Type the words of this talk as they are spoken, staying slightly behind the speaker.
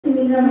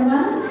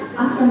রহমান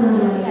আস্তানা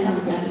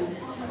সন্তান।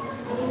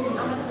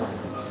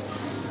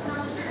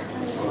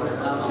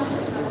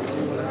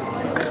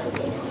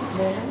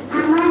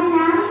 আমার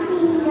নাম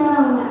সিংহ।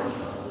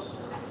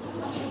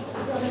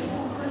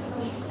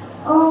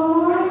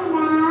 ওর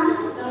নাম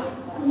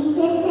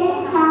লিখেছে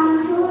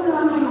শামসুর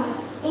রহমান।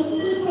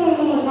 একটি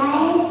ছেলে,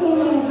 গায়ের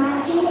ছেলে,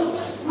 মাঠে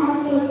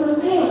থাকে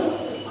ছোটে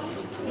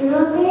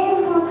রোদের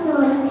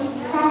মতন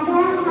তাজা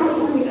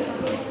হাসি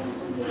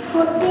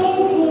ফোটে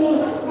যে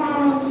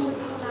তার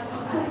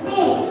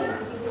ফোটে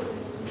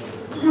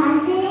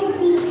ঘাসের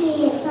দিকে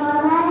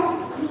তলার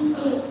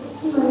দিকে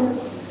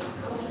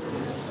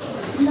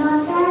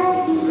লতার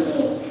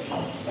দিকে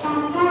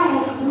তাকায়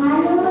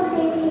ভালো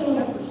দেখে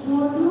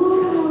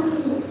মধুমতি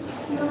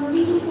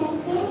নদী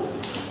থেকে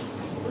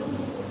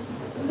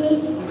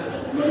দেখে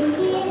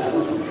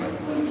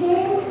উঠে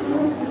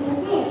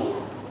বসে।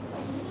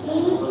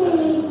 এই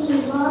ছেলেটি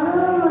বড়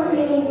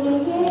হলে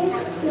দেশের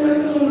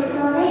লোকের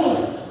তরে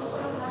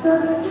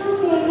শত্রু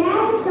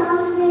সেনার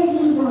সঙ্গে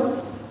দিব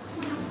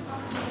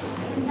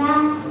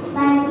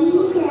বাজি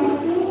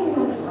রাখে।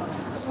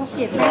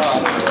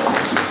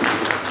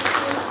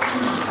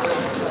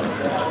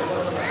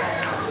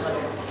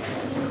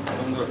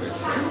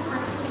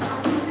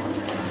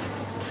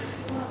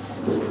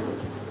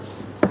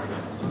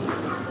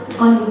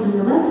 অনেক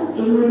ধন্যবাদ।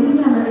 এই মধ্যে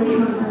আমাদের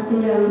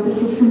সন্তানদের আরো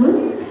বেশি সময়।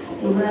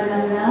 এবার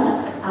আমরা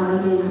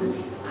আমাদের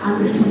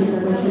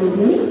আনুষ্ঠানিকতা শুরু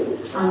করি।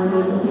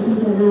 আমাদের অতিথি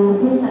যারা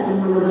রয়েছেন তাদের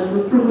মূল্যবান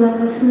বক্তব্য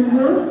আমরা শুনব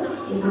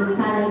এবং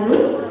তার আগে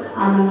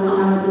আমি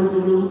আমাদের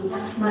যিনি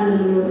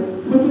মাননীয়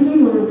সেক্রেটারি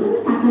রয়েছেন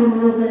তাকে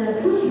অনুরোধ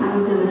জানাচ্ছি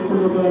স্বাগত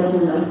বক্তব্য দেওয়ার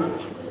জন্য।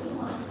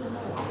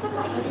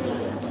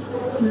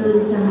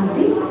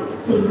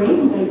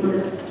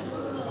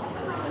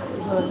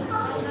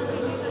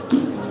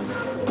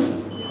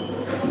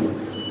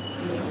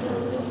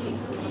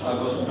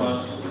 আগস্ট মাস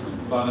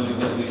বাঙালি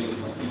জাতির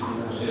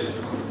ইতিহাসের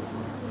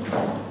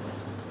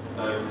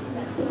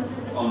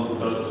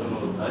অন্তর্বাচন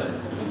অধ্যায়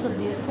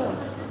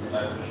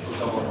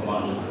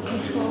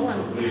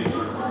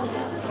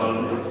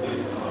পালন করছি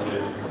আমাদের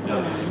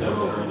জাতির পিতা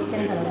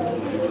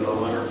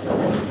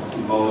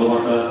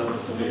বঙ্গমাতা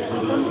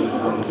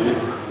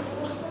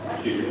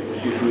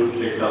শিশু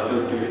শেখ রাসেল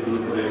থেকে শুরু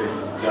করে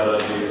যারা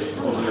যে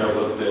 15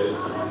 আগস্টে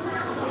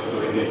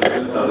শহীদ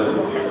হয়েছিলেন তাদের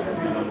প্রতি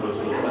বিনম্র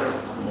শ্রদ্ধা।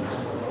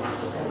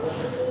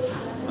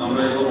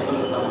 আমরা এই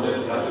অবস্থানে আমাদের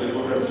জাতীয়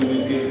রিপোর্টার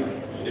সমিতি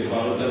এই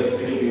 12 তারিখ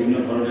থেকে বিভিন্ন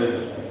ধরনের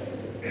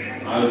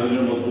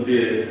আয়োজনের মধ্য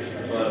দিয়ে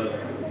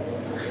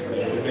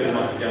শোকের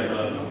মাসকে আমরা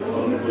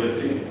পালন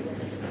করেছি।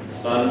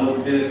 তার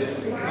মধ্যে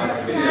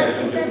আজকে যে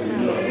আয়োজনটা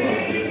বিভিন্ন রকম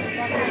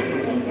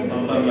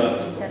সন্তানরা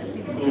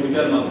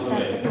কবিতার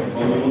মাধ্যমে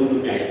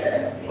বঙ্গবন্ধুকে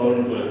স্মরণ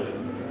করেছেন।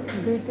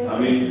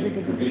 আমি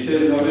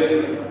বিশেষভাবে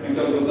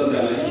কৃতজ্ঞতা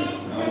জানাই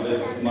আমাদের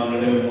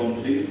মাননীয়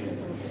মন্ত্রী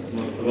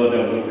মোস্তফা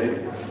জাফর ভাই।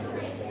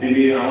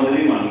 তিনি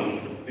আমাদেরই মানুষ।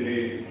 তিনি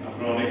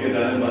আপনারা অনেকে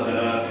জানেন বা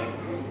যারা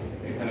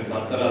এখানে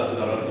বাচ্চারা আছে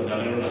তারা তো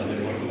জানেনও না যে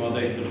বর্তমানে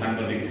একটু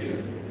সাংবাদিক ছিলেন।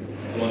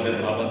 তোমাদের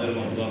বাবাদের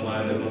মতো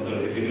মায়েদের মতো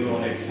তিনিও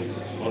অনেক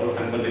বড়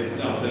সাংবাদিক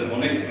ছিলেন, আমাদের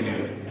অনেক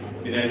সিনিয়র।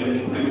 তিনি একজন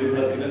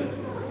মুক্তিযোদ্ধা ছিলেন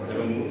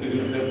এবং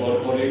মুক্তিযুদ্ধের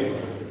পরপরই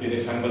তিনি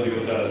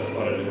সাংবাদিকতা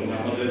করেন এবং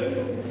আমাদের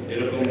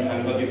এরকম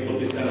সাংবাদিক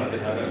প্রতিষ্ঠান আছে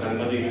ঢাকা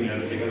সাংবাদিক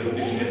ইউনিয়ন, সেখানে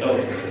তিনি নেতাও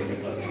ছিলেন।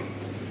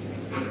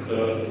 তো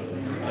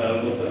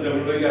মোস্তফা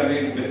জাফর ভাইকে আমি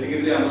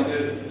বেসিক্যালি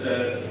আমাদের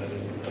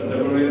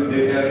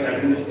দেখে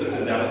এখন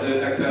বুঝতেছেন যে আমাদের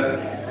একটা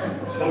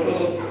ছোট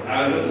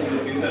আয়োজন ছিল,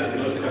 চিন্তা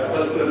ছিল, সেটা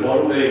হঠাৎ করে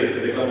বড় হয়ে গেছে,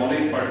 দেখলাম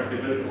অনেক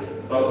পার্টিসিপেট।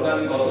 তখন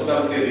আমি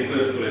গতকালকে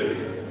রিকোয়েস্ট করেছি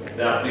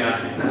যে আপনি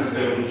আসেন, আসলে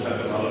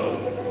অনুষ্ঠানটা ভালো হবে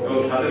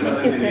এবং সাথে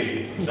সাথে তিনি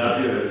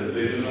রাজি হয়েছে। তো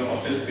এই জন্য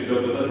অশেষ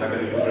কৃতজ্ঞতা ঢাকা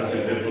রিপোর্টার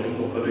সেন্টারের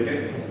পক্ষ থেকে।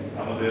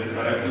 আমাদের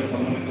আর একজন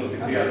সম্মানিত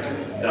অতিথি আছে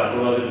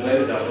জাফর আলী ভাই।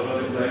 জাফর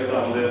আলী ভাই তো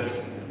আমাদের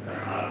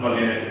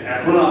মানে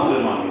এখনো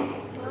আমাদের মানুষ।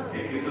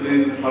 এই কিছুদিন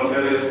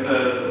সরকারি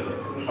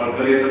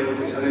একটা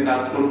প্রতিষ্ঠানে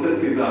কাজ করছেন,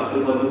 কিন্তু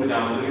আত্মপদ্ধতি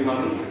আমাদেরই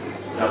মানুষ।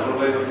 জাফর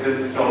ভাই হচ্ছেন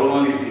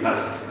চলমান ইতিহাস।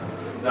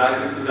 যা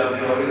কিছু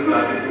জানতে হবে, যা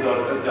কিছু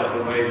দরকার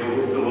জাফর ভাই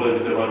মুখস্থ বলে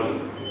দিতে পারবেন।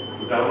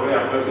 জাফর ভাই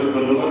আপনাকে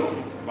ধন্যবাদ।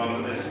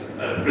 বাংলাদেশ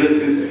প্রেস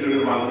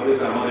ইনস্টিটিউট বাংলাদেশ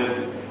আমাদের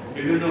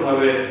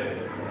বিভিন্নভাবে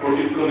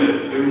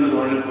বিভিন্ন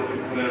ধরনের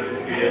প্রশিক্ষণের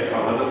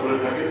সহায়তা করে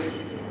থাকে।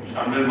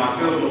 সামনের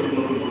মাসেও নতুন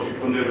নতুন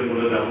প্রশিক্ষণ দেবেন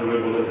বলে জাফর ভাই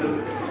বলেছেন।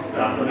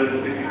 আপনাদের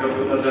প্রতি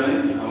কৃতজ্ঞতা জানাই।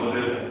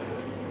 আমাদের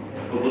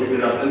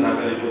উপস্থিত আছেন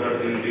ঢাকা রিপোর্টার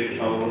সমিতির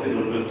সভাপতি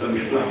নজরুল ইসলাম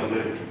মিঠু,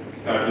 আমাদের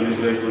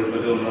কার্যনির্বাহী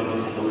পরিষদের অন্যান্য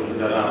সদস্য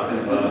যারা আছেন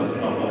বা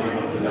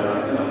সম্পাদক যারা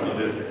আছেন,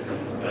 আপনাদের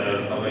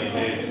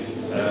সবাইকে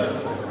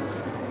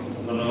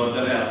ধন্যবাদ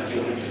জানাই আজকে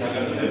উপস্থিত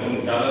থাকার জন্য। এবং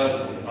যারা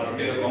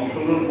আজকে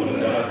অংশগ্রহণ করেন,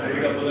 যারা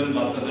কবিতা বলেন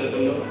বাচ্চাদের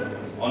জন্য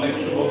অনেক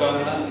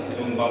শুভকামনা।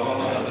 এবং বাবা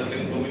মা তাদেরকে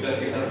কবিতা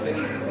শেখাচ্ছেন।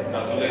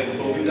 আসলে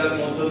কবিতার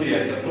মধ্য দিয়ে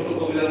একটা ছোট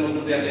কবিতার মধ্য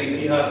দিয়ে একটা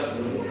ইতিহাস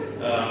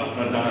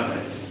আপনার জানা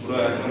যায়। পুরো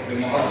একদম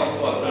মহাকাব্য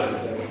আপনার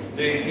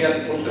যে ইতিহাস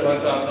পড়তে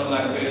হয়তো আপনার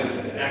লাগবে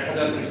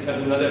 1000 পৃষ্ঠা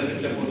 2000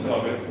 পৃষ্ঠা পড়তে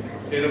হবে,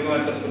 সেরকম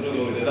একটা ছোট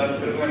কবিতা, তার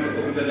সেরকম একটা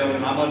কবিতা যেমন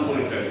আমার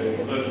পরিচয়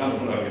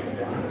শামসুরাকে,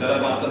 যারা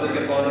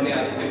বাচ্চাদেরকে পড়ানি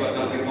আজকে বা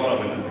কালকে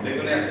পড়াবে না,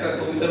 যেখানে একটা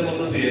কবিতার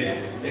মধ্য দিয়ে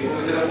এই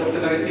কবিতাটা পড়তে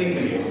লাগে 3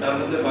 মিনিট, তার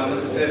মধ্যে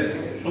বাংলাদেশের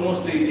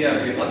সমস্ত ইতিহাস,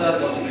 1000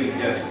 বছরের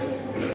ইতিহাস